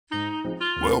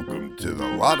Welcome to the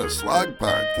LottaSlog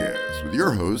podcast with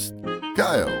your hosts,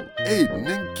 Kyle, Aiden,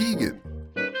 and Keegan.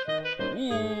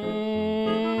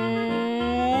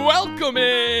 Welcome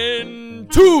in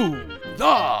to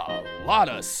the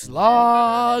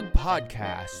LottaSlog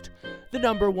podcast, the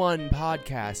number one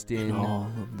podcast in all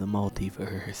of the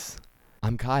multiverse.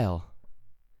 I'm Kyle.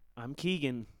 I'm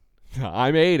Keegan.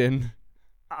 I'm Aiden.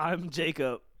 I'm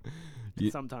Jacob.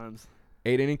 Sometimes.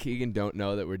 Aiden and Keegan don't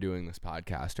know that we're doing this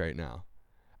podcast right now.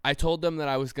 I told them that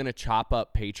I was going to chop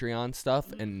up Patreon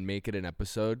stuff and make it an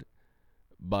episode,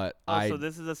 but so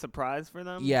this is a surprise for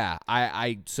them? Yeah,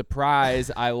 I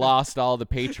lost all the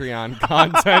Patreon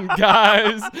content,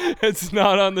 guys. It's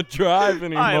not on the drive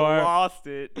anymore. I lost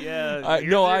it. Yeah.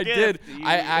 I did.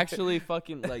 I actually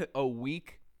fucking a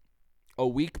week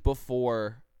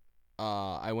before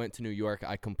I went to New York,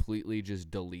 I completely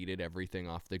just deleted everything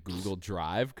off the Google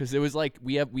Drive because it was like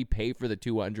we pay for the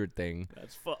 200 thing.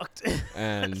 That's fucked.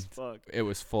 And That's fucked. It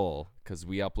was full because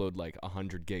we upload like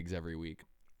 100 gigs every week.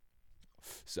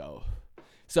 So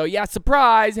yeah,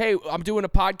 surprise! Hey, I'm doing a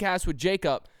podcast with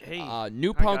Jacob. Hey,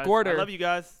 New hi, Punk guys. Order. I love you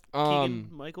guys.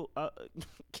 Keegan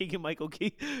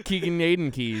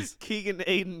Aiden Keys. Keegan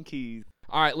Aiden Keys.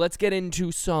 All All right, let's get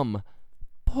into some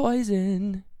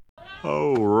poison.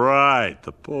 Oh, right.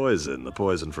 The poison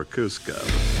for Cusco.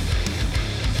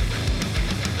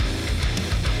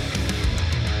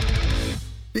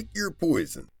 Pick your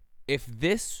poison. If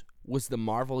this was the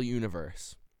Marvel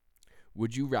Universe,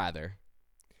 would you rather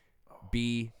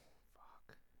be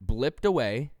blipped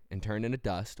away and turned into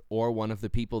dust or one of the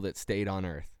people that stayed on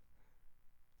Earth?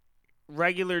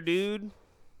 Regular dude.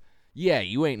 Yeah,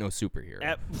 you ain't no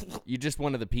superhero. You just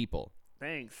one of the people.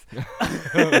 Thanks.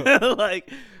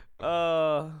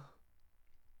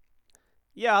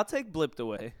 Yeah, I'll take blipped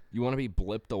away. You want to be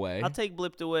blipped away? I'll take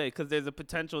blipped away because there's a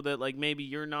potential that like maybe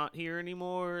you're not here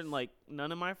anymore and like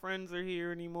none of my friends are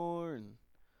here anymore and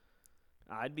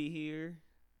I'd be here.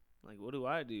 Like, what do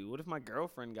I do? What if my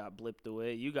girlfriend got blipped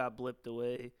away? You got blipped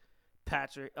away.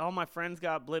 Patrick, all my friends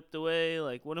got blipped away.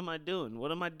 Like, what am I doing?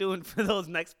 What am I doing for those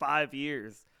next 5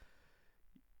 years?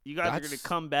 You guys are going to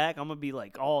come back. I'm going to be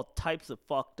like all types of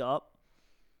fucked up.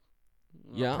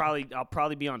 Yeah. I'll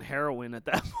probably be on heroin at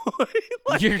that point.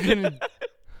 Like, You're gonna.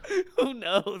 who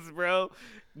knows, bro?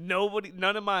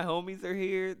 None of my homies are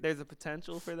here. There's a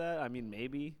potential for that. I mean,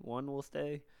 maybe one will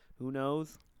stay. Who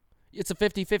knows? It's a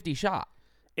 50-50 shot.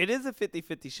 It is a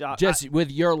 50-50 shot. Just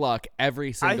with your luck,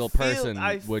 every single person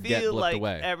would get blipped like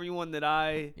away. Everyone that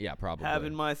I probably have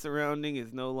in my surrounding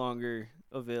is no longer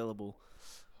available.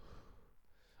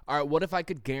 All right, what if I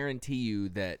could guarantee you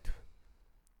that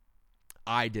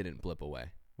I didn't blip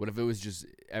away? What if it was just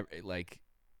like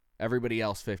everybody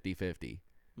else 50-50?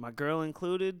 My girl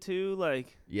included too,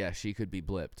 like. Yeah, she could be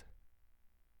blipped.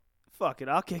 Fuck it,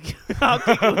 I'll kick it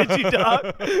with you,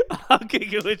 dog. I'll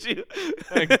kick it with you.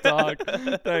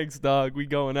 Thanks, dog. We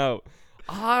going out.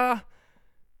 I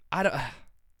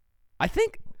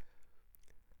think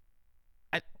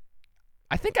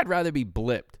I'd rather be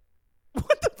blipped.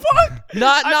 What the fuck?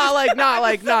 No.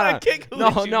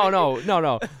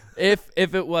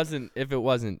 If it wasn't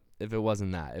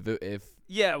that.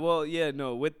 Yeah, well, yeah,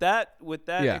 no. With that,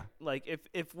 Yeah. like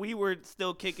if we were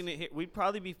still kicking it here, we'd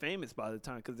probably be famous by the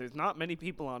time because there's not many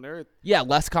people on Earth. Yeah,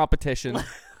 less competition.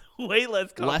 Way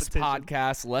less competition. Less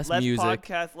podcasts, less music.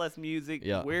 Less music.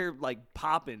 Yeah. We're like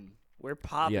popping. We're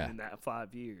popping Yeah. in that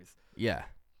 5 years. Yeah.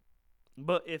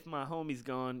 But if my homie's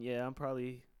gone, yeah, I'm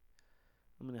going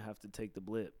to have to take the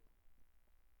blip.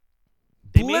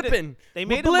 They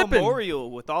made a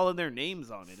memorial with all of their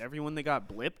names on it. Everyone that got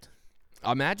blipped.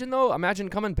 Imagine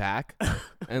coming back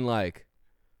and like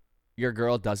your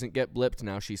girl doesn't get blipped,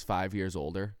 now she's 5 years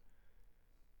older.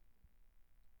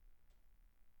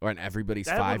 And everybody's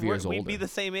 5 years older. We'd be the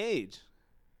same age.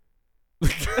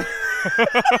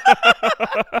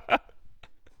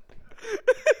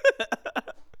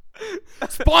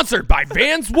 Sponsored by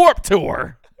Vans Warped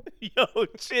Tour. Yo,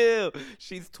 chill.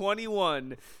 She's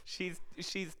 21. She's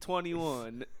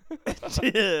 21.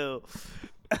 Chill.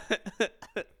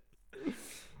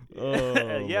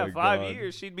 Yeah, 5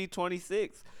 years. She'd be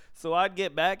 26. So I'd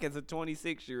get back as a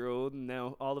 26-year-old, and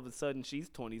now all of a sudden she's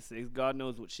 26. God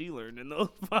knows what she learned in those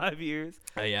 5 years.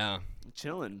 Yeah.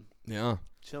 Chilling. Yeah.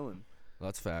 Chilling.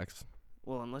 That's facts.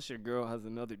 Well, unless your girl has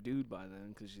another dude by then,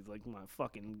 because she's like, my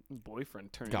fucking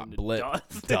boyfriend turned Got into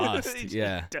blipped. dust.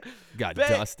 Yeah. Got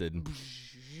dusted.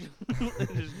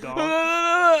 Just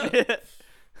gone.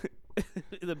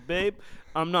 The babe,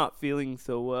 I'm not feeling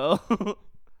so well.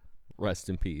 Rest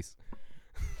in peace.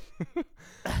 All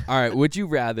right. Would you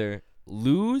rather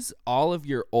lose all of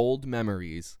your old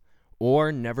memories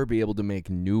or never be able to make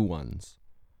new ones.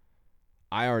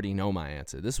 I already know my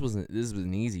answer. This was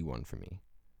an easy one for me.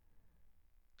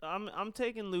 I'm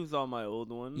taking lose all my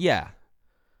old ones. Yeah.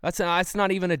 That's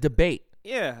not even a debate.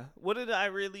 Yeah. What did I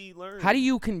really learn? How do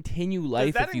you continue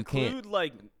life if you can't? Does that include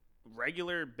like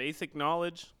regular basic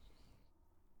knowledge?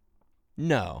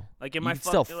 No. Like am you I could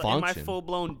still am I function. full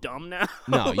blown dumb now?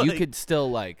 No, Like, you could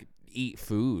still like eat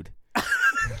food.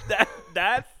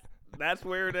 That's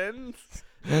where it ends.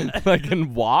 I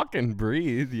can walk and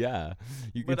breathe. Yeah,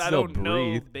 you can But I still don't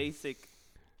know breathe. basic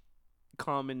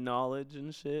common knowledge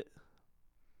and shit.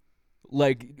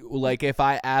 Like if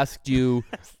I asked you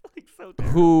That's like so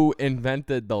terrible. who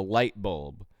invented the light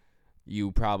bulb,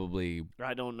 you probably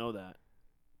I don't know that.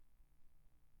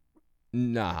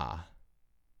 nah.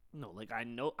 No, like I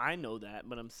know that,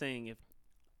 but I'm saying if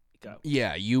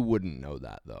Yeah, you wouldn't know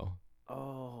that though.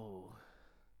 oh.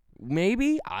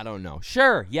 Maybe, I don't know.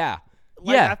 Sure, yeah.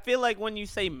 Like, yeah. I feel like when you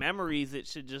say memories, it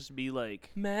should just be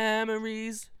like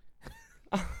Memories.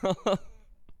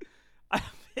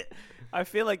 I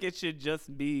feel like it should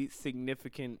just be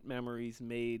significant memories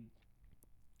made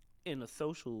in a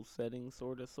social setting,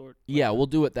 sort. Yeah, we'll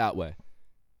do it that way.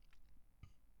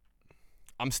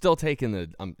 I'm still taking the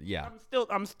yeah.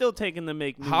 I'm still taking the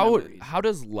make new memories. How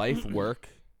does life work?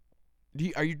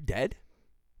 Are you dead?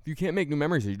 If you can't make new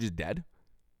memories, are you just dead?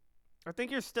 I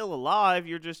think you're still alive.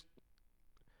 You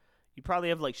probably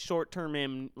have like short-term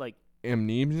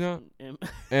Amnesia?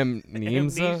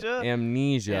 amnesia.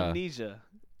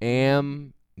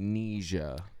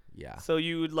 Amnesia. Yeah. So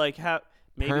you would like have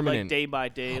maybe Permanent. like day by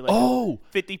day, like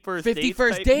 51st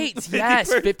 51st dates.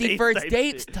 Yes, 51st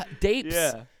dates. Dates.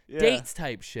 Yeah. Dates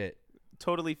type shit.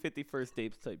 Totally 51st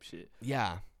dates type shit.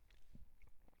 Yeah.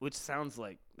 Which sounds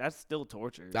like that's still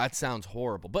torture. That sounds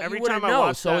horrible. But Every you wouldn't time I know,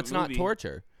 watch so that it's not movie-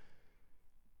 torture.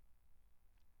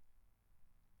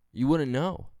 You wouldn't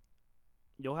know.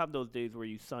 You'll have those days where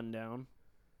you sundown.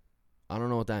 I don't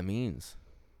know what that means.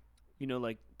 You know,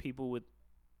 like people with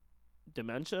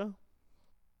dementia.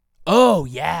 Oh,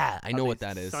 yeah. I know Are what they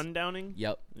that is. Sundowning.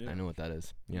 Yep. Yeah. I know what that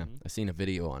is. Yeah. Mhm. I seen a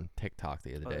video on TikTok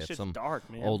the other Oh, day that of shit's some dark,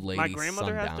 man. old lady My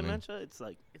grandmother has sundowning. dementia. It's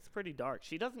like it's pretty dark.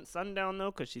 She doesn't sundown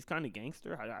though, cause she's kind of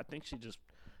gangster. I think she just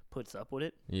puts up with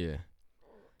it. Yeah.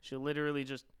 She'll literally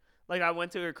just like I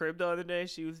went to her crib the other day.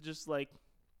 She was just like,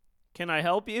 "Can I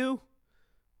help you?"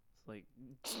 It's like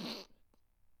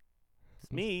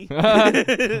it's me.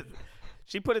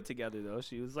 She put it together though.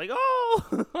 She was like,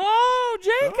 "Oh, Oh,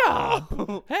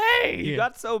 Jacob. Hey. you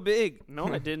got so big." No,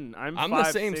 I didn't. I'm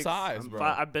the same 5'6". size, bro.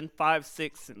 I've been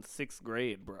 5'6" since 6th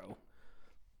grade, bro.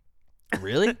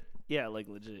 Really? Yeah, like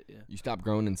legit. Yeah. You stopped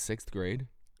growing in 6th grade?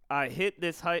 I hit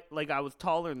this height, like I was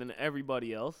taller than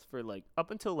everybody else for like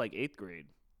up until like 8th grade.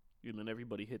 And then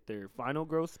everybody hit their final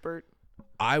growth spurt.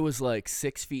 I was like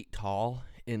 6 feet tall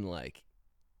in like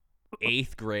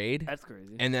 8th grade. That's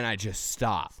crazy. And then I just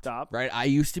stopped. Stop. Right? I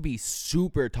used to be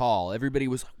super tall. Everybody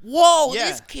was, whoa, Yeah.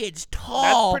 this kid's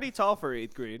tall. That's pretty tall for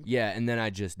 8th grade. Yeah, and then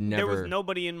I just never. There was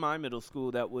nobody in my middle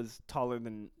school that was taller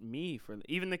than me.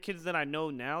 Even the kids that I know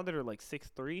now that are like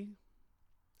 6'3",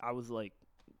 I was like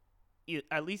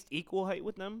at least equal height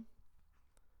with them.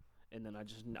 And then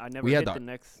I never hit the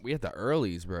next. We had the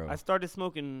earlies, bro. I started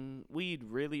smoking weed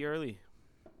really early,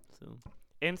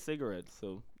 and cigarettes.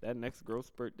 So that next growth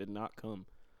spurt did not come.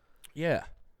 Yeah.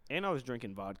 And I was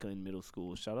drinking vodka in middle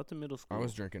school. Shout out to middle school. I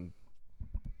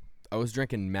was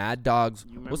drinking Mad Dogs.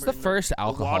 You What's remember the first the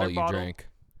alcohol water you bottle? drank?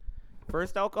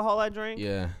 First alcohol I drank.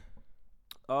 Yeah.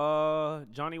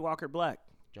 Johnny Walker Black.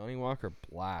 Johnny Walker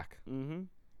Black. Mm-hmm.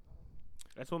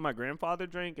 That's what my grandfather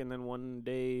drank, and then one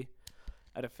day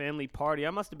at a family party, I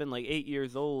must have been like 8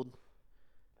 years old.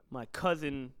 My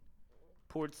cousin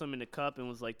poured some in a cup and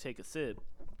was like, "Take a sip."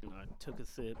 And I took a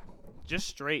sip, just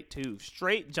straight too,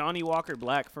 straight Johnny Walker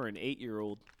Black for an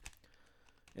 8-year-old.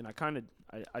 And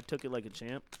I took it like a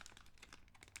champ.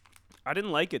 I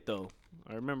didn't like it though.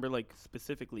 I remember like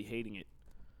specifically hating it.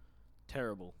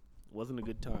 Terrible. Wasn't a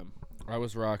good time. I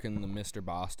was rocking the Mr.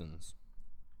 Bostons.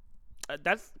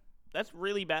 That's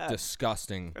really bad.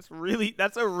 Disgusting. That's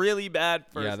a really bad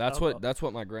first. Yeah, that's alcohol.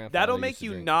 what my grandfather. That'll used make to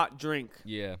you drink. not drink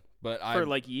Yeah, but for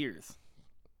like years.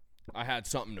 I had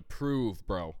something to prove,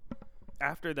 bro.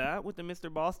 After that, with the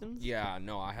Mr. Bostons. Yeah,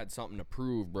 no, I had something to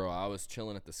prove, bro. I was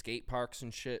chilling at the skate parks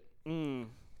and shit.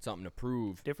 Something to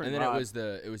prove. Different And then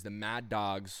vibe. it was the Mad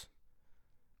Dogs.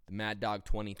 The Mad Dog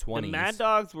 2020s. The Mad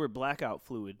Dogs were blackout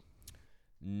fluid.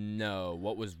 No,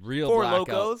 what was real Four blackout?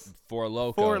 Locos? Four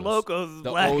Locos. Four Locos. is The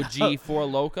blackout. OG Four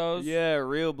Locos? Yeah,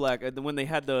 real black. When they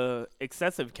had the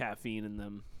excessive caffeine in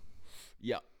them.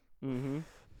 Yeah. Mm-hmm.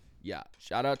 Yeah.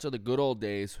 Shout out to the good old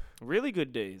days Really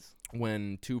good days.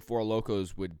 when 2 Four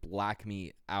Locos would black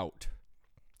me out.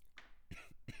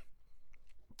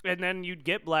 And then you'd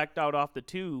get blacked out off the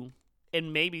 2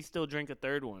 and maybe still drink a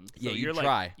third one. So Yeah, you're try.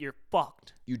 like, you're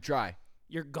fucked. You try.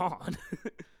 You're gone.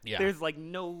 Yeah. There's like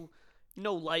no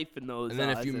life in those. And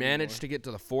then if eyes you anymore. manage to get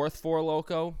to the 4th Four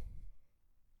Loco,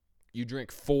 you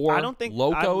drink 4 I don't think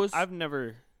Locos. I've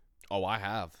never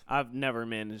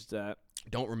managed that.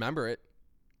 Don't remember it.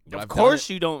 But Of I've done course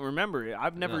it. you don't remember it.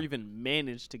 I've never No. even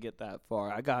managed to get that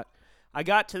far. I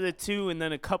got to the 2 and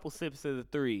then a couple sips of the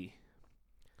 3.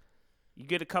 You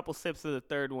get a couple sips of the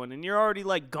third one and you're already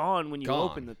like gone when you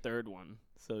open the third one.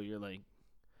 So you're like,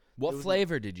 What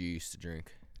flavor did you used to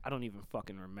drink? I don't even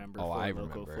fucking remember. Oh, Four I Loko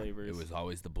remember. Flavors. It was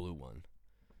always the blue one.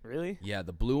 Really? Yeah,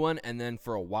 the blue one, and then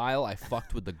for a while I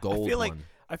fucked with the gold one.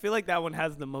 I feel like that one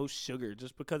has the most sugar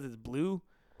just because it's blue.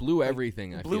 Blue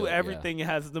everything. I feel like, Everything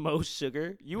has the most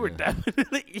sugar. You were Yeah.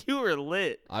 definitely you were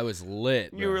lit. I was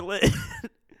lit. You were bro. lit.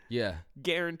 Yeah.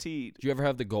 Guaranteed. Did you ever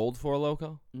have the gold Four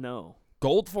Loko? No.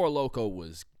 Gold Four Loko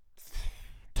was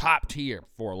top tier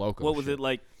Four Loko. What was shit. it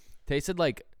like?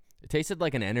 It tasted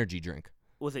like an energy drink.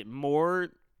 Was it more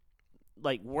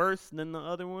like worse than the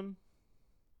other one?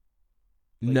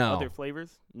 Like No. Other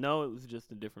flavors? No, it was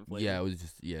just a different flavor. Yeah, it was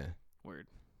just Weird.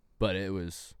 but it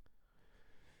was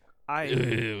I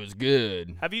it was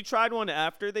good. Have you tried one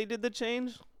after they did the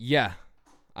change? Yeah.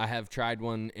 I have tried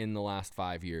one in the last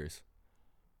 5 years.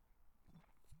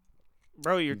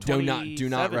 Bro, you're 27. Do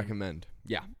not recommend.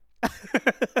 Yeah.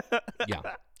 Yeah.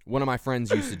 One of my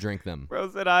friends used to drink them. Bro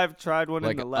said I've tried one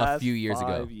Like in the last a few years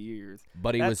 5 ago. years.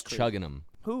 But he That's was crazy. chugging them.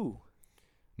 Who?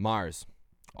 Mars.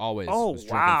 Always Oh, was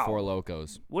drinking wow. Four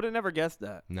Locos. Would have never guessed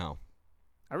that. No.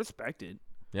 I respect it.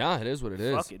 Yeah, it is what it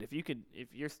is. Fuck it. If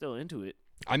you're still into it.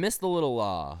 I miss the little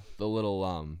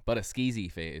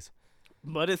Buttaskeezy phase.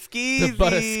 Buttaskeezies. The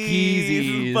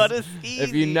Buttaskeezies.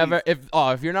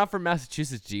 Buttaskeezies. If you're not from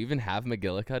Massachusetts, do you even have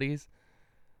McGillicuddies?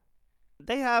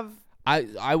 They have.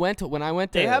 When I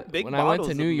went They have big New bottles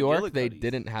of York, they McGillicuddies.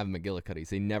 didn't have McGillicuddies.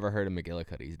 They never heard of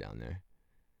McGillicuddies down there.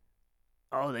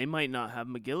 Oh, they might not have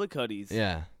McGillicuddies.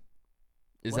 Yeah.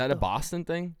 Is What that a the- Boston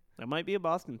thing? That might be a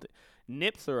Boston thing.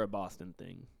 Nips are a Boston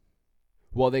thing.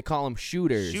 Well, they call them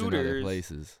shooters in other Shooters.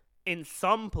 places. In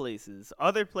some places.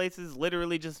 Other places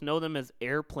literally just know them as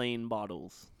airplane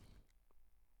bottles.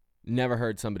 Never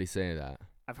heard somebody say that.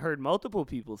 I've heard multiple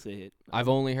people say it. I've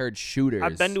only heard shooters.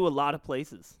 I've been to a lot of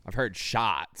places. I've heard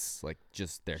shots, like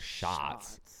just their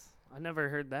shots. I never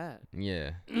heard that.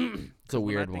 Yeah. It's a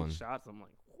weird when I one. think shots, I'm like,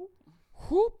 whoop.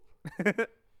 Whoop.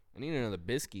 I need another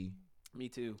biscuit. Me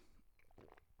too.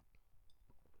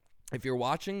 If you're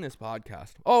watching this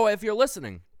podcast, if you're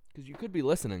listening, because you could be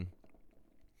listening,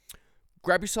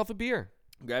 grab yourself a beer.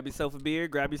 Grab yourself a beer.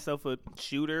 Grab yourself a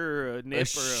shooter or a nip A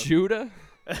shooter?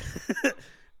 or a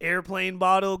airplane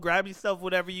bottle. Grab yourself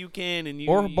whatever you can, and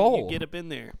Or a bowl. you get up in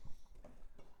there.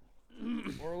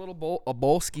 Or a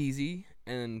bowl skeezy,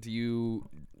 and you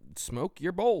smoke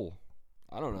your bowl.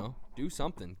 I don't know. Do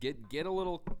something. Get a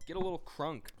little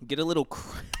crunk. Get a little.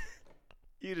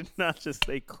 You did not just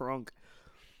say crunk.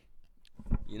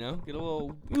 You know, get a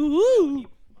little. Oh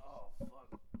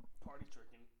fuck! Party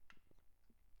tricking.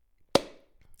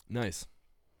 Nice.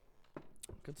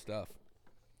 Good stuff.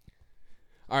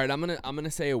 All right, I'm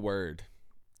gonna say a word,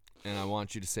 and I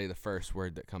want you to say the first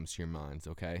word that comes to your minds.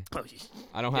 Okay? Oh,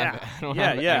 I don't Yeah. have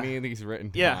Yeah, yeah. any of these written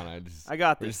Yeah. down. I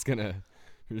got We're this.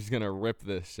 just gonna rip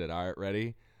this shit. All right,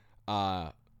 ready?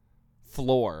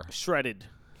 Floor. Shredded.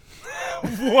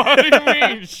 What do you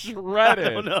mean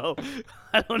shredded?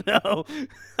 I don't know.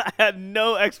 I had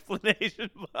no explanation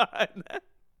behind that.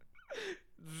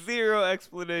 Zero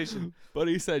explanation. But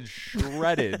he said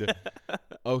shredded.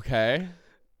 Okay.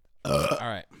 All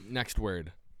right. Next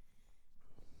word.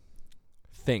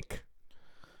 Think.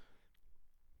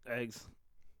 Eggs.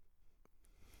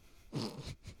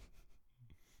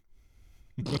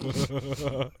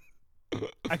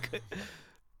 I could.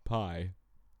 Pie.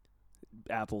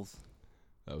 Apples.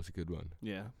 That was a good one.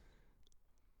 Yeah.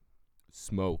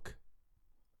 Smoke.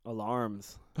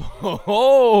 Alarms.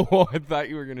 Oh, I thought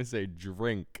you were gonna say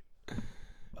drink.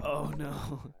 Oh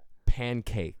no.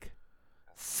 Pancake.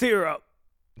 Syrup.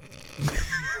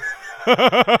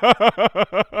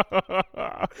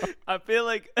 I feel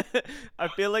like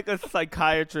a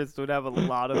psychiatrist would have a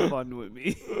lot of fun with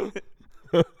me.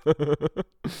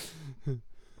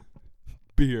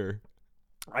 Beer.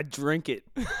 I drink it.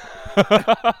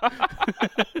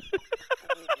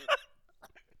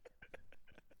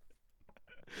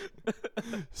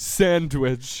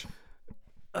 Sandwich.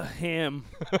 A ham.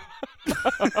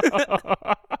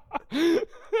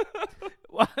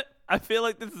 What? feel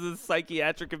like this is a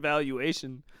psychiatric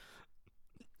evaluation.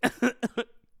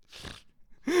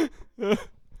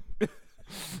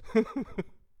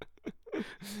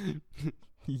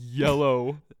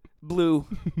 Yellow. Blue.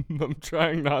 I'm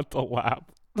trying not to laugh.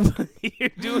 You're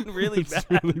doing really It's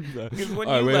bad. really bad. Because when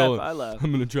All right, you wait, laugh, hold on. I laugh.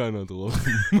 I'm gonna try not to laugh.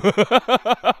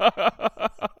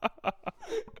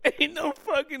 Ain't no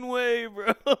fucking way,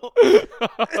 bro.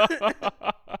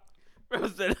 Bro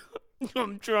said,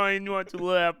 I'm trying not to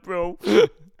laugh, bro.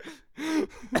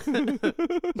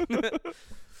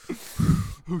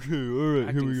 Okay, all right, here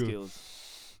Acting we go. skills.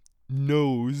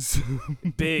 Nose.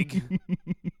 Big.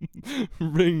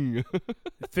 Ring.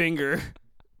 Finger.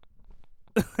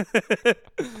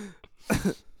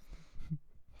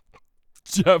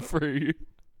 Jeffrey.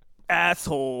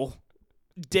 Asshole.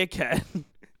 Dickhead.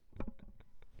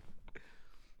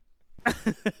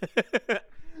 I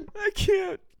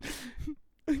can't.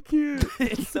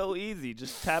 It's so easy.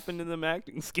 Just tap into them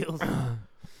acting skills. All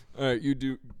right, you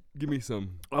do. Give me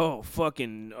some. Oh,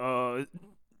 fucking,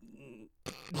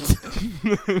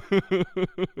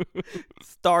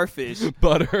 starfish.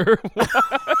 Butter.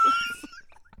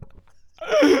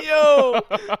 Yo,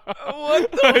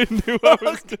 what the I knew I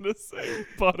was gonna say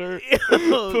butter.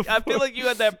 Yo, I feel like you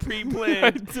had that I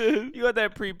pre-planned. did. You had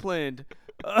that pre-planned.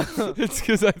 It's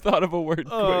because I thought of a word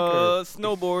quicker.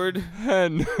 Snowboard.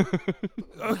 Hen.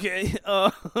 Okay.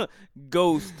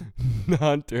 Ghost.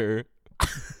 Hunter.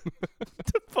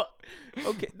 Fuck.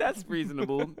 Okay, that's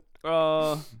reasonable.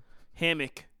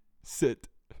 Hammock. Sit.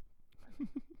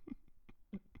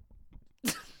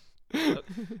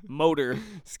 Motor.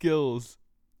 Skills.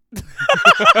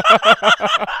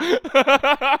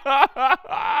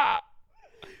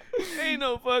 Ain't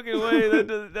no fucking way.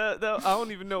 That I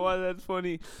don't even know why that's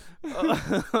funny.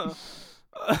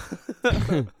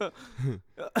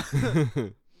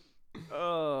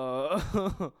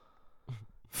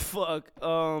 Fuck.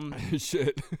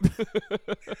 Shit.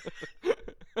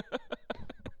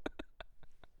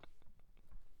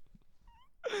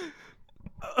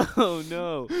 Oh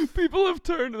no. People have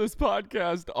turned this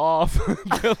podcast off.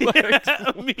 They're like,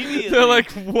 Immediately. they're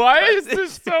like, why is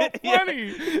this so Yeah.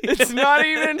 funny? It's not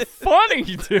even funny,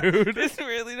 dude. It's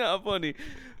really not funny.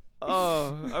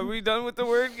 Oh, are we done with the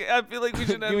word? I feel like we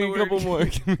should end Give the me a word. couple more.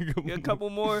 Give me a couple A couple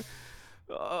more.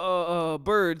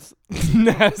 Birds.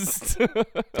 Nest.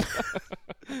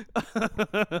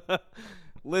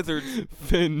 Lizards.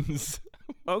 Fins.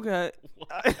 Okay.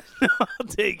 I'll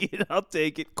take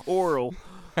it. Coral.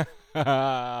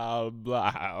 Blah.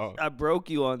 I broke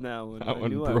you on that one. That I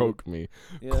one knew I broke me.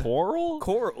 would. Yeah. Coral?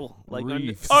 Coral. Like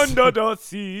Reefs. under the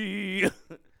sea.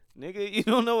 Nigga, you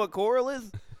don't know what coral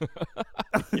is?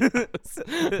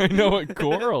 I know what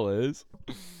coral is.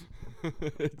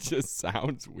 It just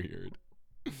sounds weird.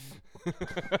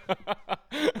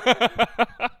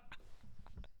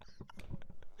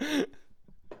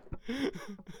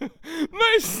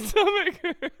 My stomach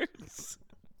hurts.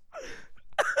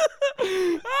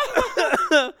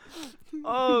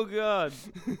 Oh, God.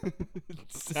 It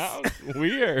sounds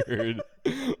weird.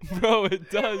 Bro,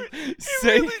 it does.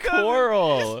 Say really doesn't.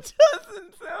 coral. It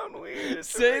doesn't sound weird. It's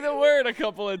Say the word a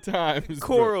couple of times.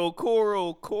 bro.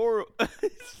 Coral.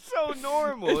 It's so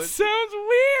normal. It It's sounds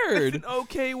weird. an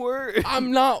okay word.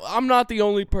 I'm not the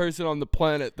only person on the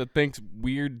planet that thinks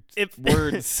weird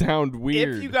words sound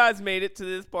weird. If you guys made it to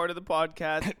this part of the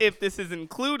podcast, if this is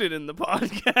included in the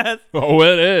podcast, Oh,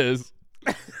 it is.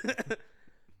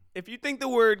 if you think the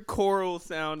word coral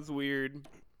sounds weird,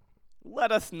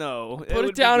 let us know. Put it would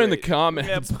be down in the great.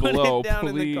 comments Yeah, put below, it down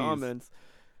in the please. comments.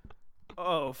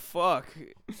 Oh, fuck.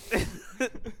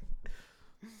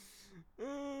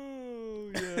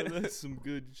 Oh, yeah, that's some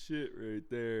good shit right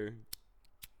there.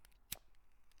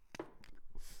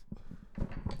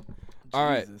 All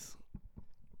right. Jesus.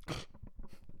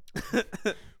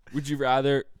 Would you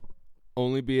rather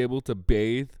only be able to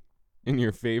bathe in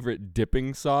your favorite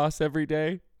dipping sauce every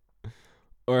day,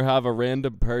 or have a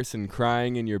random person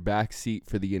crying in your back seat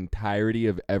for the entirety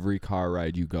of every car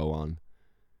ride you go on?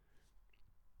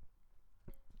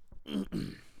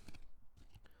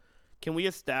 Can we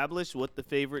establish what the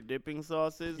favorite dipping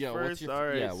sauce is first? All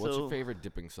right, what's so your favorite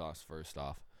dipping sauce first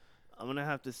off? I'm gonna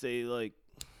have to say, like,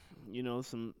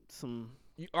 some.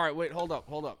 All right, wait, hold up.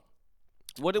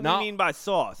 What do Not- we mean by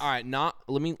sauce? All right,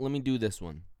 let me do this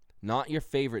one. Not your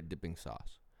favorite dipping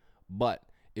sauce, but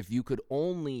if you could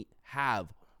only have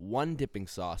one dipping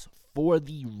sauce for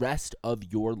the rest of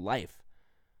your life,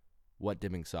 what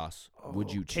dipping sauce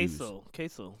would you choose? Queso.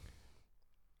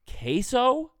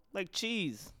 Queso? Like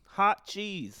cheese. Hot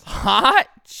cheese. Hot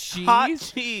cheese? Hot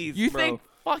cheese. You bro. think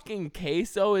fucking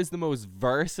queso is the most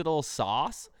versatile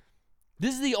sauce?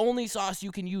 This is the only sauce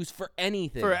you can use for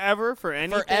anything. Forever, for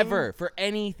anything? Forever, for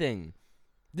anything.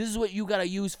 This is what you got to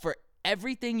use for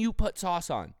everything you put sauce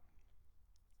on.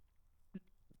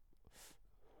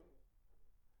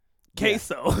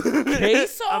 Queso.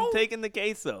 Queso? I'm taking the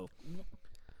queso.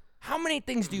 How many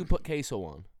things do you put queso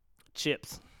on?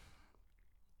 Chips.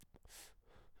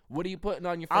 What are you putting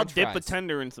on your French fries? I'll dip a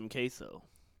tender in some queso.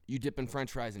 You dipping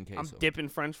French fries in queso. I'm dipping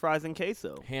French fries in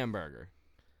queso. Hamburger.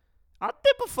 I'll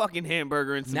dip a fucking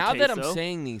hamburger in some Now queso. that I'm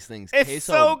saying these things, it's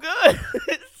queso. so good.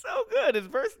 It's so good. It's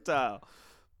versatile.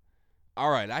 All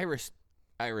right,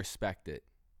 I respect it.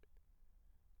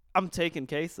 I'm taking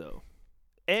queso.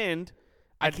 And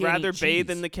I'd can't rather eat bathe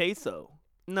cheese. in the queso.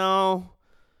 No.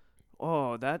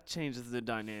 Oh, that changes the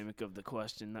dynamic of the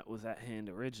question that was at hand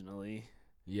originally.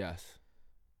 Yes.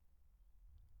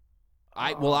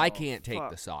 I can't take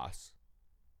the sauce.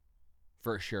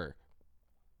 For sure.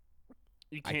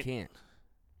 You I can't.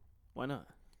 Why not?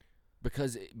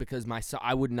 Because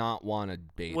I would not want to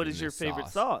bathe. What in is your this favorite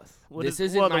sauce? sauce? This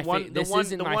isn't my favorite the one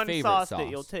favorite sauce sauce that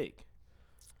you'll take.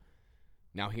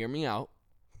 Now hear me out.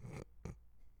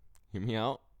 Hear me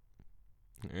out.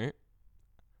 All right.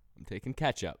 I'm taking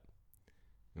ketchup.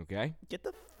 Okay? Get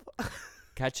the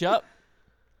Ketchup.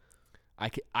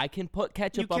 I can put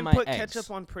ketchup on my You can put eggs.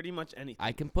 ketchup on pretty much anything.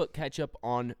 I can put ketchup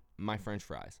on my French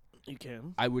fries. You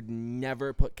can. I would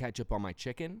never put ketchup on my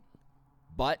chicken,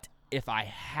 but if I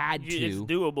had to, It's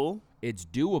doable. it's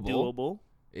doable. Doable.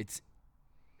 It's,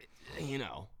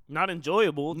 Not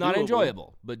enjoyable. not doable.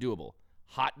 enjoyable, but doable.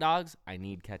 Hot dogs, I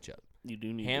need ketchup. You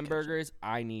do need the Hamburgers,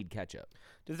 I need ketchup. ketchup.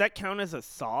 Does that count as a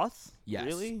sauce? Yes.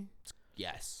 Really?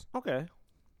 Yes. Okay.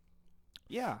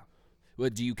 Yeah. Well,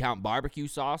 do you count barbecue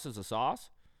sauce as a sauce?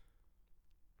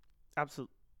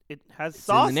 Absolutely. It has It's in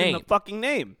sauce the in the name. fucking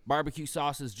name. Barbecue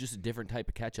sauce is just a different type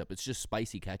of ketchup. It's just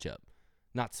spicy ketchup.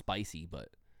 Not spicy, but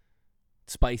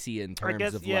spicy in terms I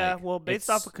guess, of yeah, like, well, based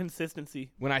off of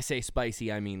consistency. when I say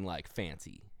spicy, I mean like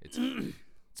fancy. It's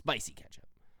spicy ketchup.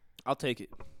 I'll take it.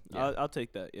 Yeah. I'll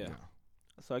take that, yeah. No.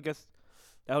 So I guess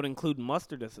that would include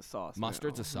mustard as a sauce.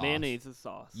 Mustard's now. a sauce. Mayonnaise is a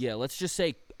sauce. Yeah, let's just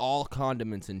say all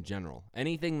condiments in general.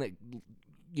 Anything that,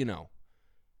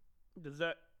 Does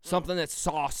that something that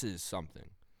sauces something.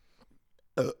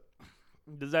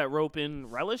 does that rope in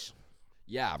relish?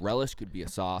 Yeah, relish could be a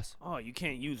sauce. Oh, you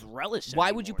can't use relish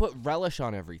Why would you anymore. put relish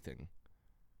on everything?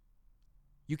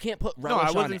 You can't put No, I relish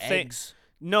on wasn't saying- eggs.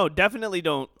 No, definitely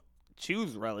don't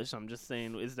choose relish. I'm just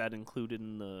saying, is that included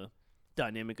in the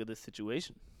dynamic of this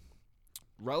situation?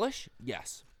 Relish?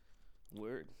 Yes.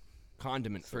 Word.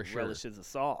 Condiment So for sure. relish is a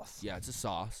sauce. Yeah, it's a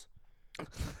sauce.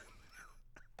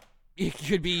 It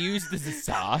could be used as a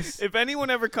sauce. If anyone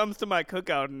ever comes to my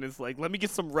cookout and is like, let me get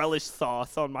some relish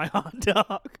sauce on my hot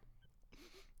dog.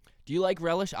 Do you like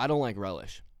relish? I don't like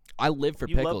relish. I live for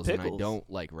You love pickles, and I pickles. don't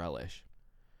like relish.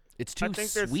 It's too I think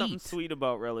sweet. there's something sweet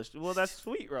about relish. Well, that's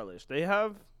sweet relish. They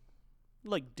have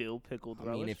like dill pickled I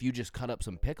relish. mean, if you just cut up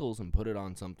some pickles and put it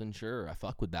on something, sure, I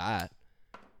fuck with that.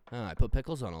 I put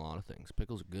pickles on a lot of things.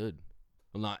 Pickles are good.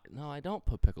 Well, I don't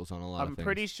put pickles on a lot of I'm things.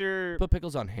 pretty sure Put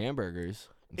pickles on hamburgers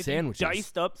and if sandwiches. you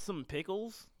diced up some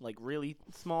pickles, like really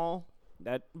small,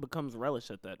 that becomes relish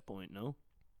at that point, no?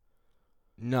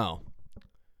 No,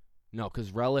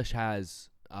 because relish is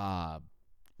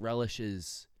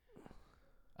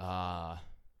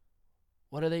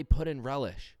what do they put in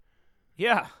relish?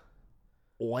 Yeah.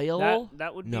 Oil?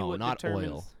 That would be No, what not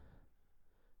determines. oil.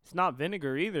 It's not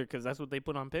vinegar either, because that's what they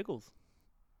put on pickles.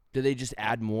 Do they just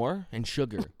add more and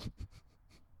sugar?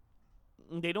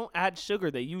 They don't add sugar.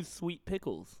 They use sweet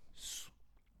pickles.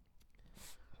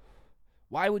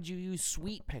 Why would you use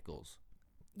sweet pickles?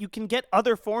 You can get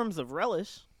other forms of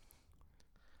relish.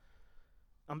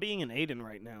 I'm being an Aiden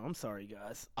right now. I'm sorry,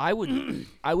 guys. I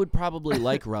would probably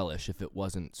like relish if it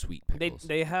wasn't sweet pickles.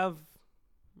 They have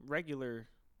regular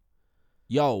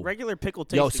Yo, pickle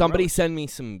tasting. somebody relish.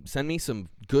 send me some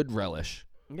good relish.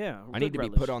 Yeah, I need good to be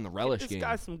relish. put on the relish Get this game.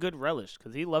 guy some good relish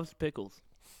because he loves pickles.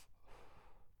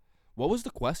 What was the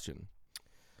question?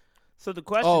 So the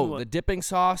question Oh, was, the dipping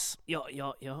sauce yo.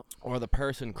 or the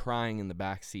person crying in the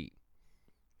back seat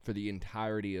for the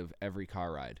entirety of every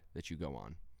car ride that you go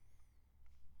on?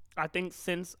 I think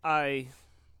since I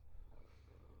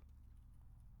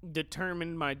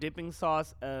determined my dipping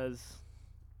sauce as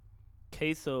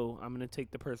queso, I'm going to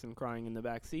take the person crying in the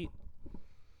back seat.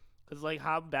 Because, like,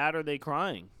 how bad are they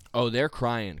crying? Oh, they're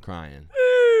crying.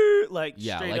 Like,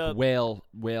 Yeah, straight like up whale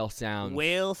sounds.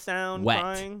 whale sound wet.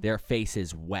 crying. Their face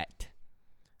is wet.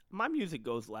 My music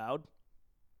goes loud.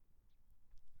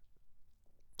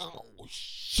 Oh,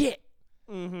 shit.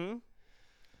 Mm-hmm.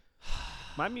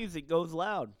 My music goes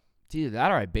loud. Dude,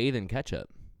 that or I bathe in ketchup.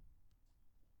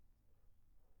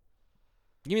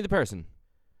 Give me the person.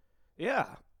 Yeah.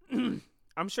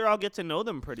 I'm sure I'll get to know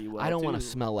them pretty well. I don't want to to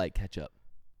smell like ketchup.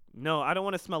 No, I don't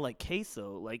want to smell like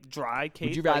queso, like dry queso.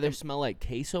 Would you rather smell like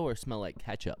queso or smell like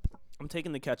ketchup? I'm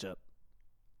taking the ketchup.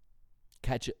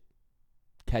 Ketchup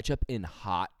in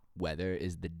hot weather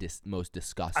is the most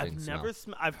disgusting smell.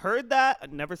 I've heard that.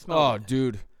 I've never smelled it.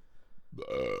 Dude.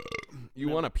 You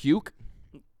want to puke?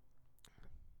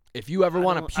 If you ever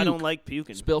want to puke, I don't like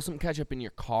puking. spill some ketchup in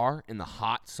your car in the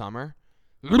hot summer.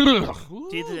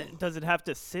 Does it have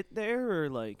to sit there or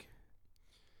like?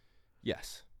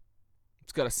 Yes.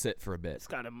 It's got to sit for a bit. It's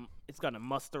got to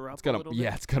muster up. It's got a little to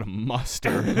bit. it's got to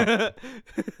muster.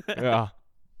 Yeah.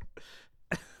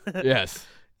 Yes.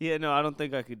 Yeah, no, I don't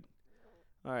think I could.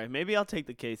 All right, maybe I'll take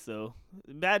the queso.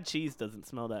 Bad cheese doesn't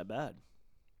smell that bad.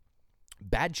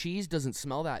 Bad cheese doesn't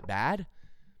smell that bad?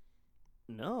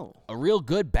 No. A real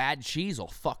good bad cheese will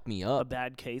fuck me A up.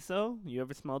 bad queso? You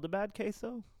ever smelled a bad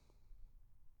queso?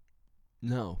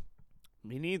 No.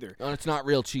 Me neither. And it's not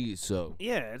real cheese, so.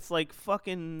 Yeah, it's like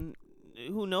fucking.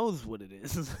 Who knows what it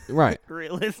is? Right.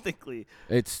 Realistically,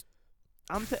 It's.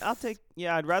 I'll take.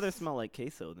 Yeah, I'd rather smell like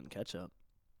queso than ketchup.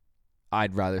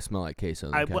 I'd rather smell like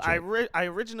queso than ketchup. I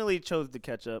originally chose the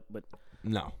ketchup, but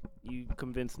No. you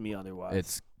convinced me otherwise.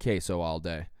 It's queso all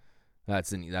day.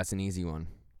 That's an easy one.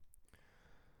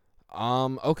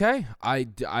 Okay. I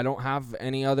don't have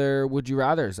any other would you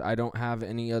rathers. I don't have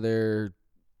any other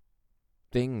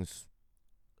things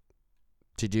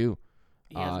to do.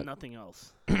 He has nothing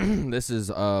else. This is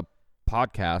a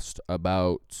podcast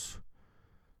about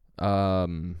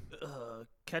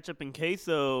Ketchup and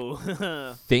queso.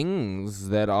 things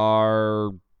that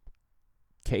are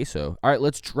queso. All right,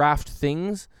 let's draft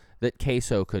things that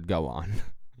queso could go on.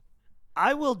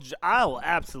 I'll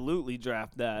absolutely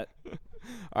draft that.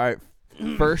 All right,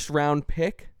 first round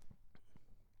pick,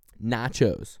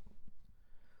 nachos.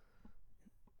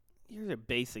 You're a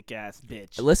basic ass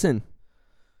bitch. Listen,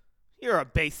 You're a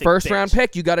basic first bitch. round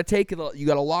pick, you got to take it. You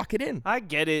got to lock it in. I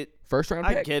get it. First round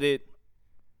I pick, get it.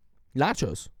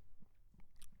 nachos.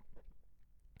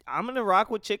 I'm gonna rock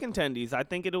with chicken tendies. I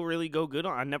think it'll really go good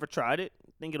on. I never tried it.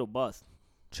 I think it'll bust.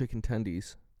 Chicken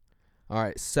tendies. All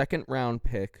right, second round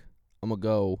pick. I'm gonna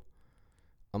go.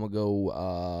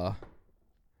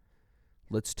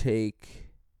 Let's take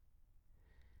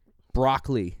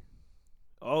broccoli.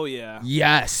 Oh yeah.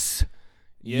 Yes.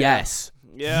 Yeah. Yes.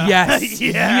 Yeah. Yes.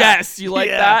 Yeah. Yes. You like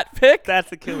Yeah. that pick?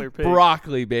 That's a killer pick.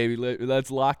 Broccoli, baby.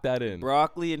 Let's lock that in.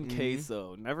 Broccoli and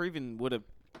queso. Never even would have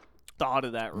thought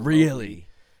of that. Remotely. Really?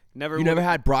 Never. You never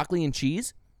had broccoli and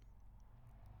cheese?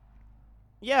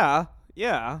 Yeah.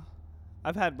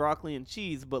 I've had broccoli and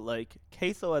cheese, but like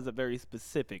queso has a very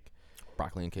specific.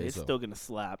 Broccoli and queso. It's still gonna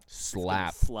slap. It's gonna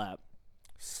Slap. slap.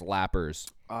 Slappers.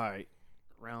 All right.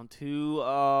 Round 2.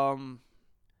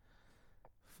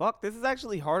 Fuck. This is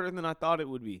actually harder than I thought it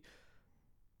would be.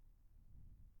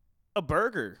 A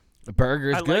burger. A burger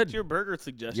is I good. liked your burger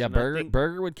suggestion. Yeah, I burger think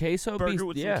with queso. burger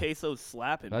with yeah. some queso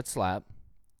slapping. That's slap.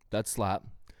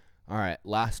 All right,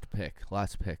 last pick.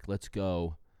 Let's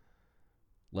go.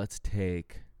 Let's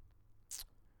take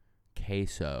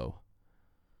queso.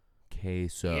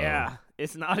 Yeah,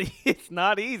 it's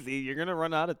not easy. You're gonna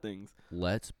run out of things.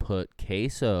 Let's put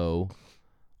queso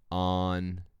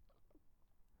on.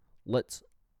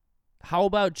 How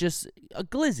about just a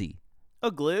glizzy?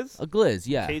 A glizz? A glizz,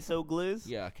 yeah. Queso glizz?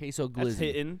 Yeah, queso glizzy. That's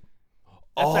hitting. That's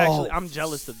Oh, actually, I'm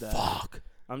jealous of that. Fuck.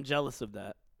 I'm jealous of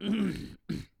that.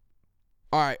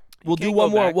 All right, we'll do can't one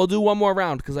go more. back. We'll do one more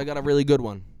round because I got a really good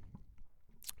one.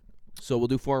 So we'll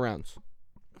do 4 rounds.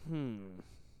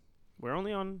 We're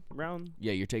only on round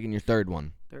Yeah, you're taking your third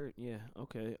one. 3rd. Yeah,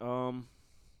 okay. I'm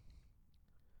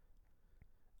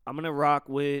gonna rock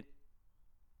with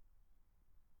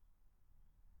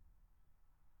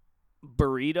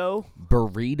burrito.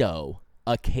 Burrito.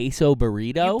 A queso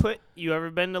burrito? You ever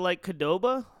been to like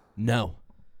Qdoba? No.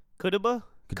 Qdoba?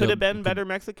 Could have been better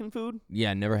Mexican food.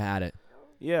 Yeah, never had it.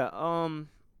 Yeah.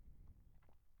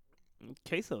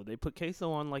 Queso. They put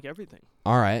queso on like everything.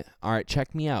 All right.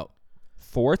 Check me out.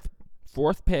 Fourth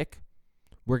pick.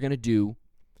 We're gonna do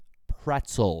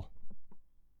pretzel.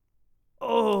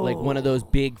 Oh, Like one of those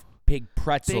big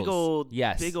pretzels.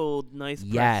 big old nice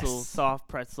Yes. pretzel, soft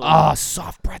pretzel. Ah,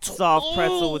 soft pretzel. Soft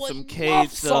pretzel with I some love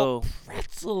queso. soft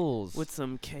pretzels. With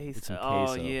some queso. some Oh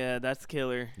queso. yeah, that's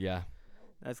killer. Yeah.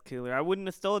 That's killer. I wouldn't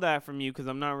have stole that from you because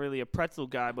I'm not really a pretzel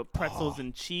guy, but pretzels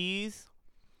and cheese,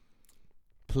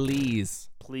 Please.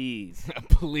 please.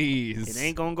 Please. It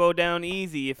ain't gonna go down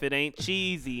easy if it ain't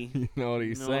cheesy. You know what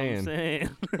he's You know saying.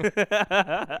 what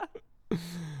I'm saying?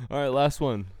 All right, last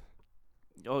one.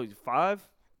 Oh, 5?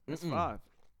 That's Mm-mm. 5.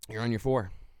 You're on your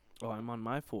 4. Oh, I'm on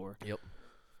my 4. Yep.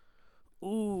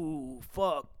 Ooh,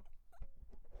 fuck.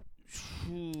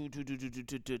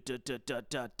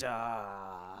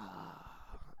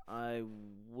 I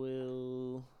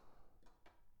will.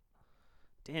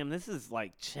 Damn, this is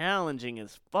like challenging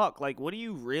as fuck. Like, what do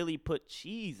you really put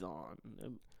cheese on?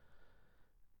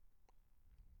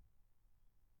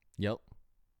 Yep.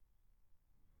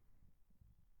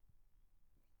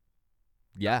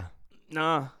 Yeah.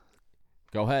 Nah.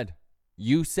 Go ahead.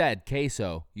 You said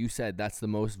queso. You said that's the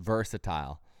most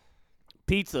versatile.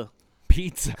 Pizza.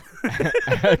 Pizza.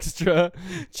 Extra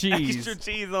cheese. Extra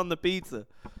cheese on the pizza.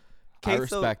 Queso, I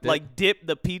respect it. Like, dip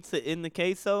the pizza in the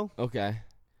queso. Okay.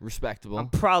 Respectable. I'm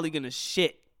probably going to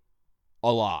shit.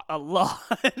 A lot. A lot.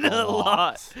 A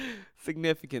lot.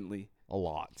 Significantly. A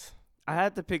lot. I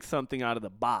had to pick something out of the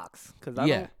box because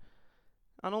I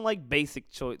don't like basic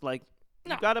choice. Like,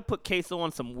 you got to put queso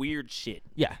on some weird shit.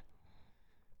 Yeah.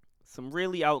 Some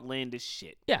really outlandish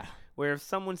shit. Yeah. Where if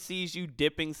someone sees you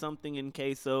dipping something in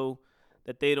queso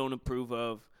that they don't approve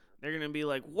of, they're going to be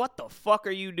like, what the fuck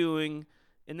are you doing?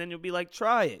 And then you'll be like,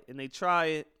 try it. And they try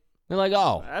it. They're like,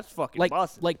 oh. That's fucking like,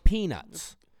 busted. like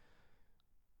peanuts.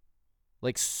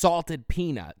 Like salted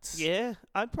peanuts. Yeah.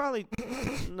 I'd probably.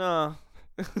 No.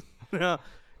 No.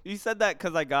 You said that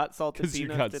because I got salted peanuts Because you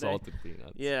got today. salted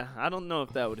peanuts. Yeah. I don't know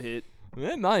if that would hit.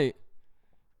 It might.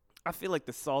 I feel like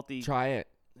the salty. Try it.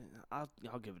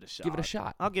 I'll give it a shot. Give it a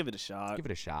shot. I'll give it a shot. Give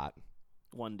it a shot.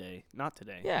 One day. Not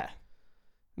today. Yeah.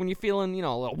 When you're feeling,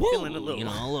 a little Feeling a woo, little-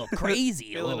 a little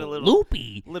crazy, a Feeling little a little-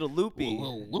 loopy. Little loopy. A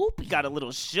little loopy. Got a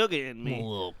little sugar in A me.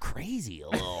 little crazy, a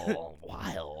little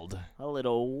wild. A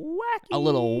little wacky. A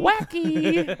little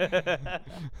wacky.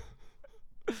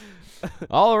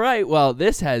 All right. Well,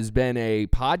 this has been a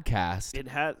podcast It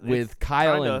has with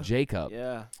Kyle kinda, and Jacob.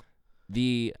 Yeah.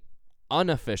 The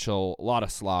unofficial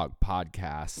LottaSlog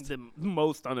podcast. The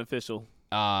most unofficial.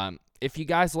 If you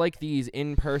guys like these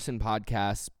in-person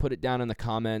podcasts, put it down in the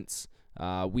comments.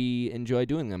 We enjoy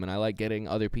doing them, and I like getting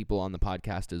other people on the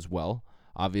podcast as well.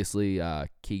 Obviously,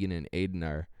 Keegan and Aiden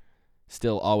are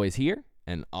still always here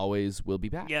and always will be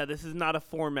back. Yeah, this is not a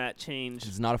format change.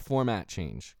 It's not a format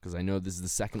change because I know this is the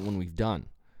second one we've done.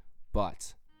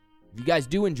 But if you guys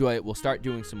do enjoy it, we'll start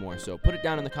doing some more. So put it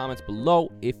down in the comments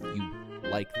below if you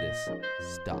like this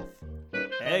stuff.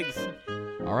 Eggs.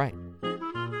 All right.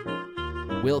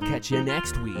 We'll catch you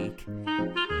next week.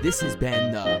 This has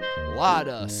been the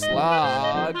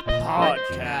LottaSlog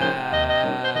Podcast.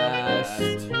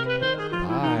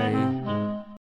 Bye.